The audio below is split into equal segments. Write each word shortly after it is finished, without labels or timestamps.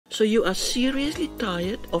So you are seriously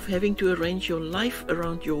tired of having to arrange your life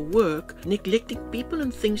around your work, neglecting people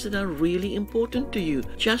and things that are really important to you,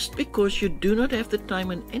 just because you do not have the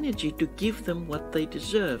time and energy to give them what they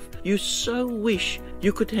deserve. You so wish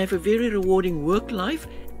you could have a very rewarding work life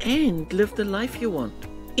and live the life you want.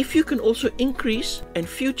 If you can also increase and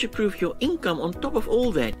future-proof your income on top of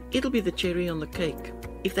all that, it'll be the cherry on the cake.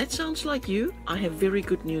 If that sounds like you, I have very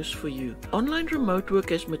good news for you. Online remote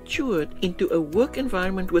work has matured into a work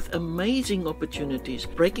environment with amazing opportunities,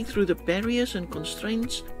 breaking through the barriers and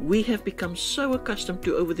constraints we have become so accustomed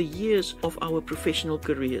to over the years of our professional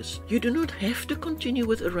careers. You do not have to continue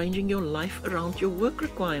with arranging your life around your work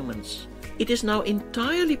requirements. It is now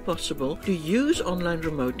entirely possible to use online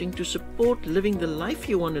remoting to support living the life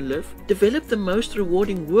you want to live, develop the most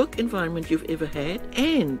rewarding work environment you've ever had,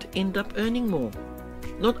 and end up earning more.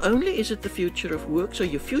 Not only is it the future of work, so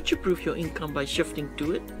you future-proof your income by shifting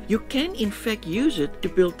to it, you can in fact use it to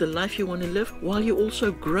build the life you want to live while you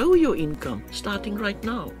also grow your income, starting right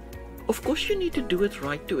now. Of course, you need to do it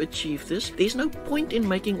right to achieve this. There's no point in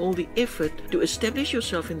making all the effort to establish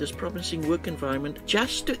yourself in this promising work environment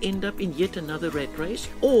just to end up in yet another rat race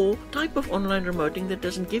or type of online remoting that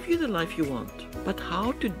doesn't give you the life you want. But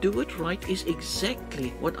how to do it right is exactly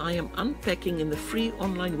what I am unpacking in the free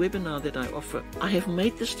online webinar that I offer. I have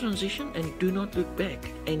made this transition and do not look back,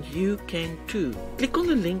 and you can too. Click on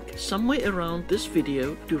the link somewhere around this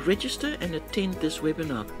video to register and attend this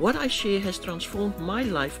webinar. What I share has transformed my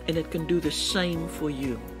life, and it can do the same for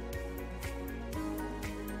you.